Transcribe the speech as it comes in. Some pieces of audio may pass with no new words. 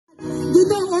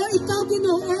Ginoo, ikaw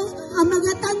Ginoo, ang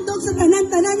magatandog sa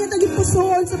tanan-tanan niya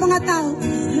tagipusoon sa mga tao.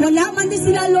 Wala man din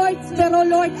sila, Lord, pero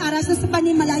Lord, aras sa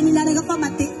panimalay nila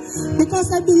nagapamati.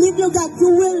 Because I believe, Lord God,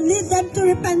 you will lead them to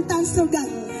repentance, Lord God.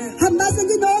 Hambas ang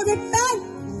Ginoo, repent!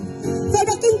 For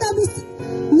the kingdom is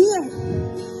near.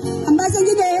 Hambas ang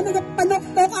Ginoo,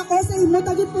 nagapanoktok ako sa imo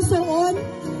tagipusoon.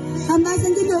 Hambas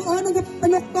ang Ginoo,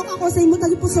 nagapanoktok ako sa imo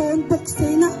tagipusoon,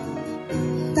 bukse na.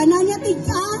 Tanan niya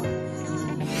tika.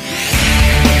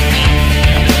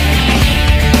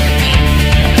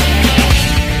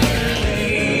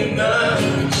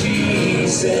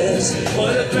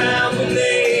 What a powerful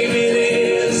name it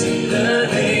is, the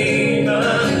name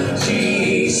of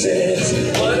Jesus.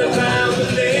 What a powerful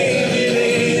name it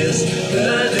is,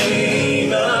 the name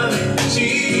of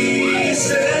Jesus.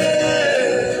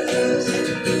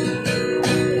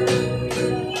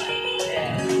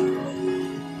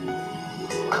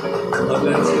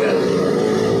 Paglalang sila.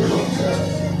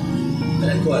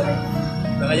 Nalagkuhan.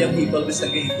 Nakayang people bisa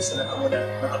ngayon sa nakamuna,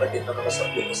 nakabagit na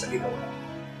makasabit ko sa ginawa.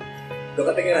 Doon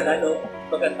ka tingnan,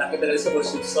 magkanta kita sa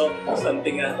worship song,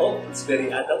 something it's very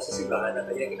Adam sa simbahan na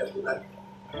kanyang inabutan.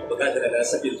 Magkanta na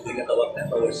sa building na tawag na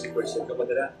worship ka pa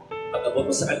nila. Pagkabot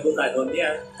mo sa kanbutan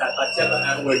niya, tatatya ka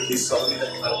ang worship song nila.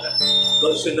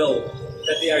 Don't you know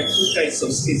that there are two kinds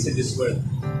of sins in this world?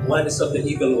 One is of the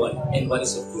evil one, and one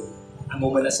is of good. Ang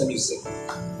mumana sa music.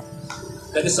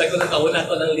 That is why kung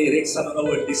nakauna ko ng lyrics sa mga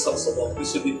worldly songs of all, we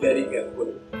should be very careful.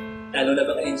 Lalo na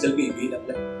mga angel baby,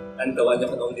 ang tawa niya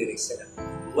kung lyrics nila.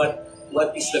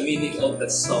 What is the meaning of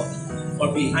that song? Or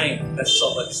behind that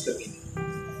song, what is the meaning?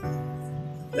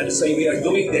 That is why we are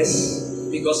doing this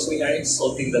because we are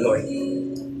exalting the Lord.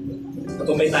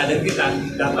 Kung may talent kita,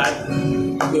 dapat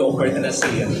i-offer na sa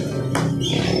iya.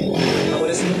 Ako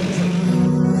na siya.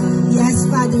 Yes,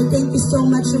 Father, thank you so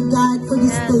much, oh God, for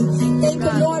this day. Thank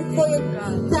you, Lord, for your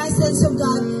presence, oh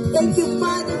God. Thank you,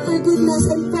 Father, for goodness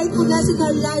and faithfulness in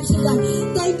our lives, oh God.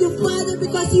 Thank you, Father,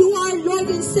 because you are Lord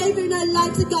and Savior in our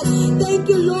lives, oh God. Thank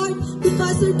you, Lord,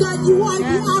 because, oh God, you are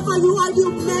the Alpha, you are the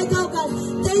Omega, oh God.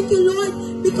 Thank you, Lord,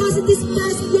 because of this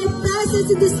place, your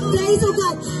presence in this place, oh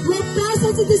God. Your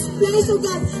presence in this place, oh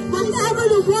God. Whatever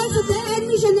the words of the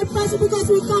enemy shall not prosper, because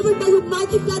we're covered by your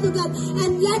mighty blood, oh God.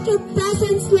 And let your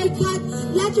presence, Lord God,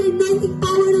 let your anointing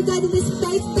power, oh God, in this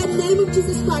place, in the name of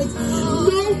Jesus Christ.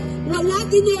 No, wala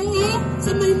Ginoo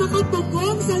sa may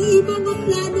makapagong sa ibang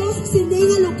plano sa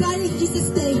sininga lugar in Jesus'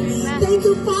 name. Thank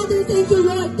you, Father. Thank you,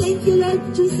 Lord. Thank you, Lord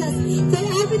Jesus, for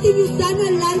everything you've done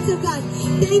in our lives, oh God.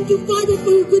 Thank you, Father,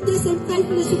 for your goodness and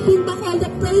faithfulness. We bring back all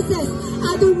the praises,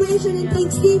 adoration, and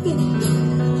thanksgiving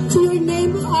to your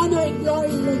name, honor, and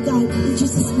glory, Lord God. In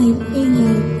Jesus' name,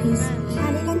 amen. Please.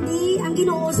 Hindi, ang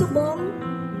Ginoo subong,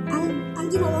 ang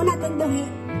Ginoo natin dohe.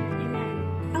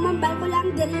 Ang mambal ko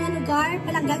lang diri nga lugar,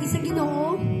 palanggagi sa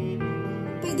Ginoo.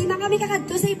 Pwede man kami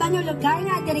kakadto sa ibang lugar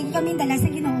nga diri kami dala sa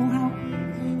Ginoo.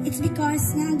 It's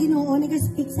because nga ang Ginoo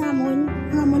nag-speak sa amon,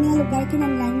 ang amon nga lugar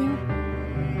kinanglan niyo.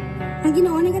 Ang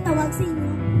Ginoo nagatawag sa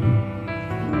inyo.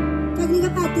 Kag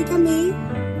nagapati kami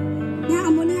nga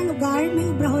amon nga lugar may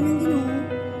ubrahon ng Ginoo.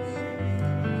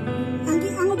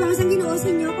 Ang ubrahon sa Ginoo sa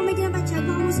inyo kung may ginabatsyag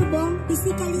mga musubong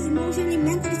physically, emotionally,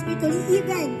 mentally, spiritually,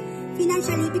 even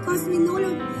financially, because we know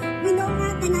nga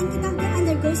tanan kitang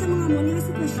undergo sa mga amon nga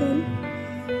sitwasyon.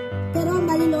 Pero ang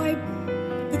bali, Lord,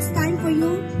 it's time for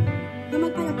you na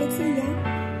magpalapit sa iya.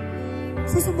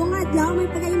 Sa subong nga adlaw, may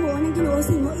pagaymuan ng Ginoo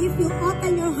sa inyo if you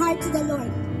open your heart to the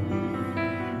Lord.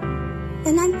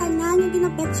 Tanan-tanan yung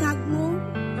ginabatsyag mo,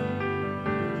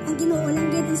 ang Ginoo lang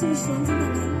din ang solusyon sa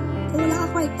tanan. Kung wala ka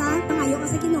kwarta, pangayo ka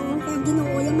sa Ginoo, kaya ang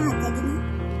Ginoo yung mahatag na.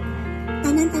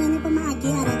 Tanan-tanan yung pamaagi,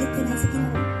 haragit ka na sa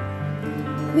Ginoo.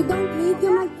 We don't need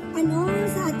yung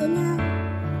sa ato na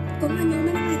kung ano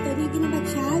man ang ato na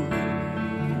ginabatsyag.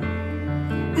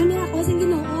 Ang miracles ang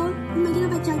Ginoo, kung may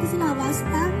ginabatsyag sa lawas,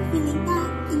 feeling ka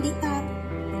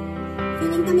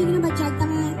may ginabatsyag nga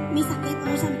may sakit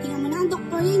or something. Ang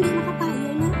doktor hindi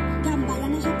makapayo na gambala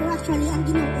na siya, pero actually ang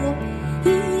Ginoo,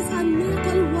 He is a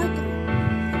miracle worker.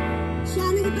 Siya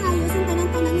nagpaayos ang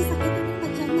tanan-tanan na sakit ang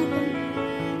ginabatsyag na to.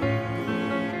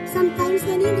 Sometimes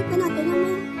hindi pa natin na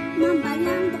mambal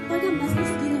na ang doktor gambas na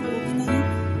sa Ginoo.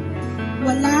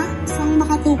 Wala sang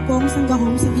makatupong sang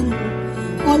gahom sa Ginoo.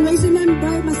 Always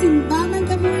remember, masimbangan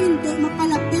ka mo hindi,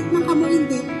 mapalapit man ka mo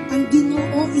hindi, ang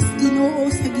Ginoo is Ginoo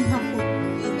sa gihapon.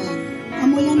 Amen.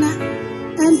 Amo yan na.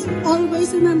 And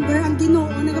always remember, ang Ginoo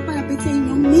nagapalapit sa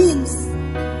inyo means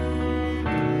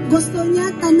gusto niya,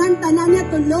 tanan-tanan niya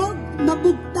tulog,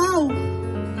 mabugtaw.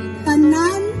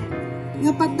 Tanan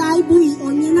nga patay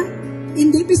buhion niya na.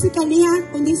 Hindi physically ha,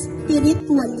 kundi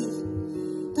spiritually.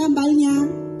 Kambal niya,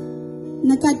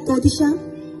 nagkadto di siya.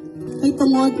 Kay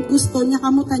tungod, gusto niya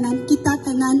kamutanan, kita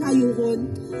tanan ayuhon.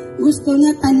 Gusto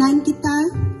niya tanan kita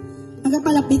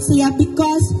magpalapit siya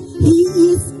because He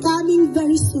is coming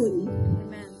very soon.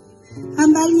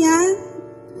 Hambal niya,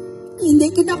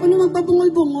 hindi kita kuno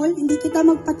magpabungol-bungol, hindi kita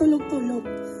magpatulog-tulog.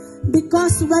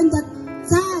 Because when that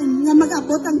time nga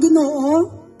mag-abot ang Ginoo,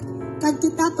 kag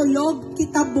kita tulog,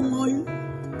 kita bungol,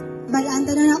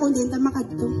 balanda na akong din ta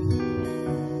makadto.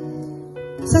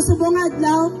 Sa subong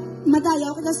adlaw,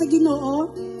 madayaw kita sa Ginoo.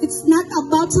 It's not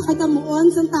about sa kadamuon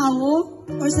sa tao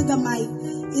or sa gamay.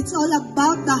 It's all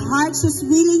about the heart who's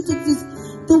willing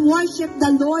to worship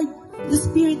the Lord, the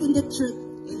Spirit, and the truth.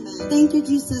 Thank you,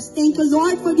 Jesus. Thank you,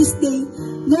 Lord, for this day.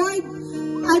 Lord,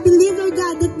 I believe, Lord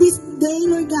God, that this day,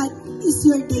 Lord God, is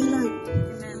your day, Lord.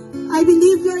 I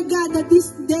believe, Lord God, that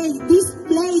this day, this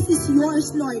place is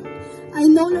yours, Lord. I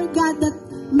know, Lord God, that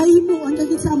may himuon ka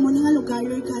sa amo nga lugar,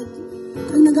 Lord God.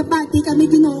 Kung nagapati kami,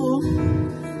 Ginoo,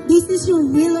 this is your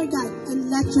will, Lord God, and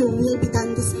let your will be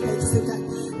done this place, Lord God.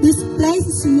 This place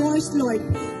is yours, Lord.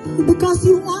 Because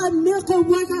you are a miracle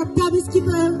worker, a promise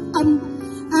keeper, ang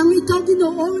ikaw,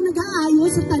 Ginoo, nag-aayo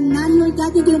sa tanan, Lord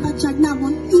God, yung ginapatsyag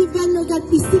namon, even, Lord God,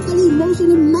 physically,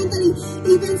 emotionally, mentally,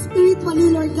 even spiritually,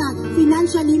 Lord God,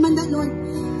 financially, man that, Lord.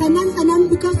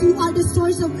 Tanan, because you are the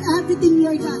source of everything,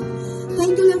 Lord God.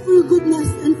 Thank you, Lord, for your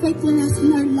goodness and faithfulness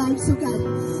in our lives, Lord God.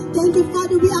 Thank you,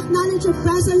 Father. We acknowledge your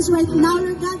presence right now,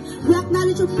 Lord God. We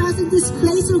acknowledge your presence in this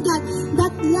place, Lord God.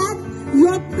 That let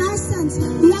your presence,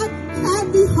 let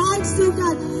every heart, Lord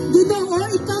God, Ginoo,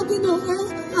 ikaw,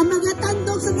 Ginoo, ang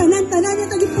magatandog sa tanan-tanan niya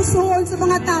tagipusoon sa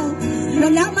mga tao.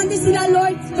 Wala man din sila,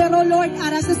 Lord, pero Lord,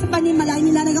 aras sa panimala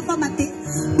nila nagapamati.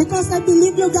 Because I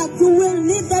believe, Lord God, you will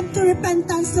lead them to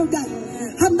repentance, Lord God.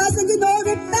 Hambas na Ginoo,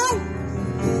 repent!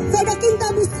 For the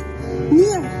kingdom is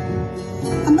near.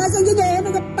 Hambas ang Ginoo,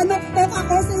 nagapanoktok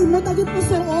ako sa imo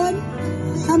tagipusoon.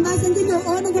 Hambas ang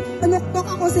Ginoo, nagapanoktok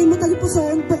ako sa imo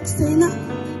tagipusoon, bukse na.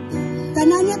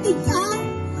 Tanan niya tika.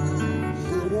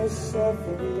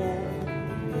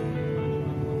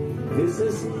 This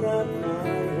is not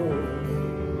my home.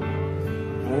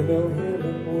 I know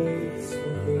heaven waits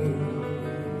for me.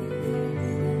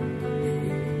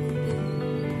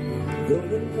 Though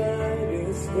the night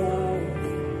is dark,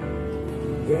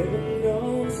 heaven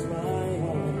knows my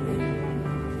heart,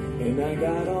 and I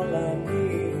got all I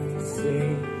need to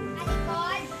sing.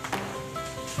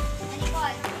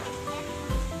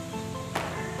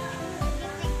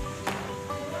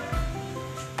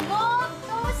 Move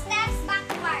 2 steps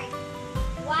backward.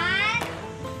 1,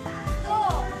 2.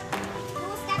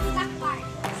 2 steps backward.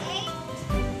 Okay?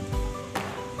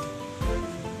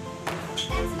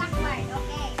 Steps backward.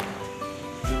 Okay.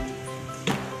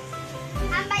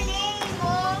 Ang bali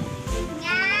mo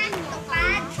nga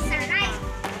tupad sa right.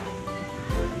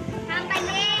 Ang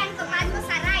bali ang tupad mo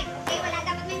sa right. Okay? Wala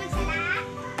dapat may magsala.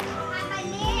 Ang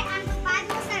bali ang tupad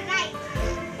mo sa right.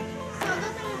 So,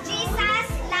 Jesus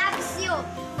loves you.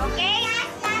 Okay?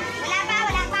 Wala pa?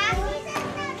 Wala pa?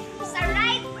 Sa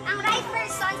right, ang right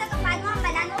person sa tupad mo, ang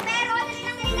balan mo. Pero,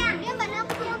 dali lang. Yung balan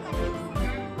ko yung dali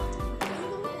lang.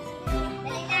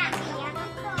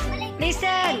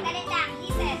 Listen. Dali lang.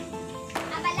 Listen.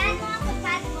 Ang balan mo, ang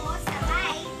tupad mo sa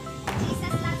right.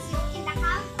 Jesus loves you in the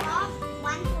count of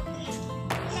 1, 2, 3.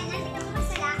 Kaya nan, hindi ka mo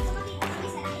magsala. Kumapit mo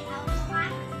may sala. Ikaw, ha?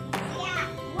 Kaya,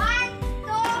 1,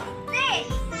 2, 3.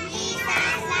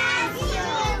 Jesus loves you.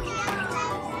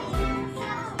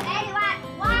 Ready,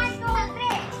 1, 2,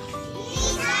 3.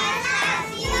 Jesus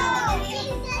loves you.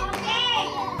 Okay.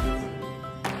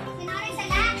 Sino rin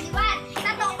sala? Liwat.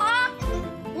 Sa tuok.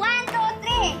 1, 2,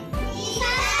 3.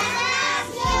 Jesus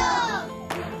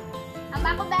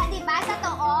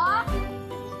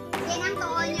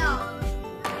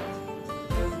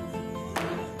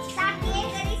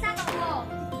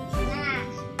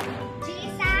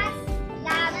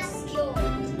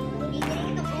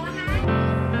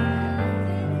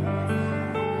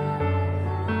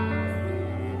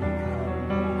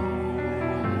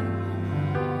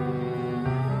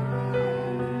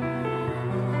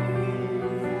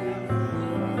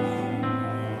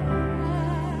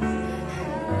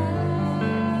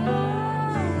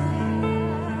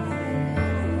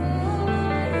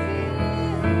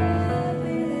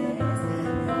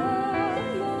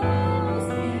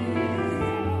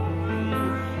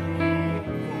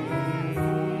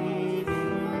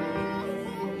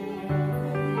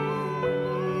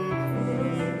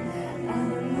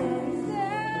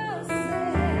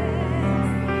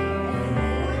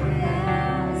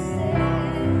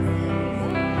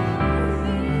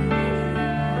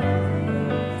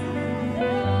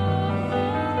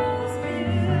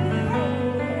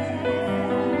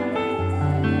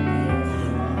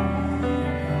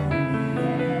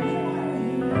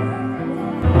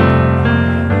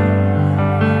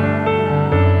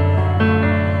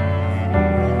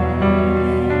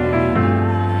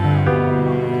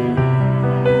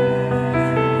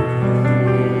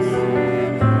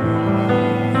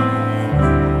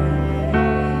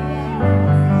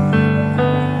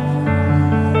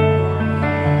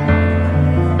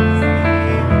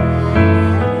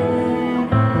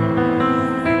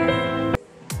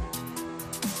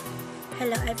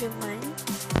everyone.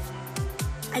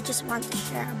 I just want to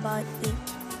share about the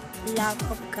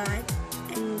love of God.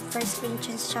 In 1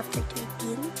 Corinthians chapter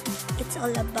 13, it's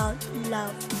all about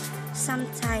love.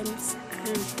 Sometimes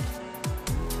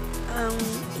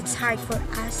it's hard for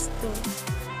us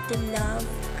to love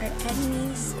our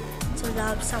enemies, to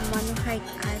love someone who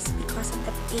hurt us because of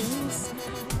the pains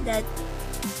that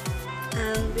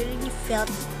we really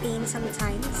felt pain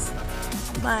sometimes.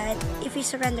 But if we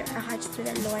surrender our hearts to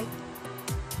the Lord,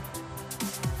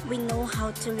 we know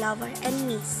how to love our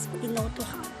enemies. We know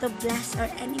how to bless our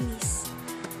enemies.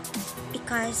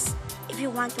 Because if you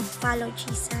want to follow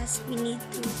Jesus, we need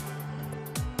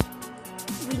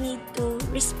to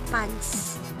respond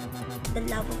the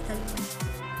love of the Lord.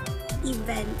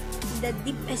 Even the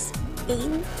deepest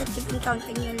pain that you've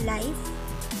encountered in your life,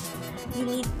 you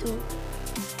need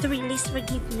to release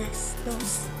forgiveness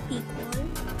those people,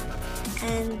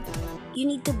 and you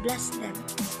need to bless them,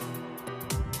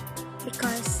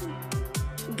 because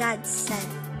God said,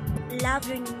 love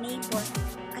your neighbor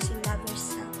as you love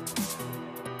yourself.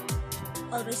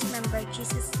 Always remember,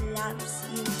 Jesus loves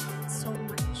you so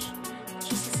much.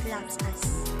 Jesus loves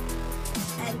us.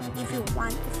 And if you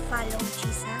want to follow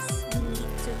Jesus, you need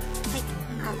to take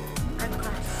up our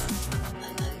cross.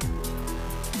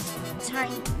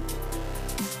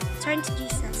 Turn to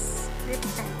Jesus,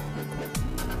 repent,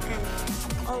 and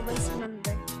always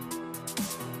remember,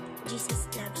 Jesus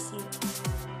loves you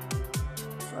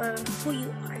for who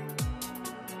you are.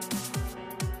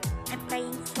 I'm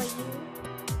praying for you,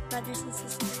 brothers and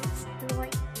sisters.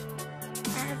 Lord,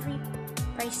 every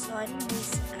person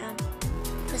who's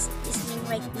listening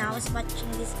right now, is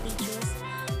watching these videos,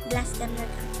 bless them,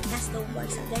 bless the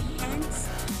works of their hands,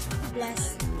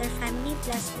 bless their family,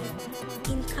 bless their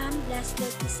income, bless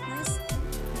their business,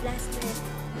 bless their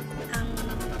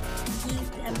give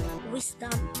them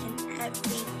wisdom in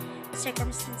every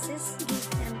circumstances, give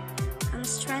them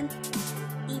strength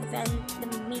even the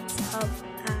midst of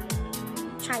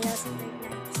trials in their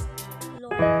lives.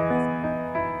 Lord,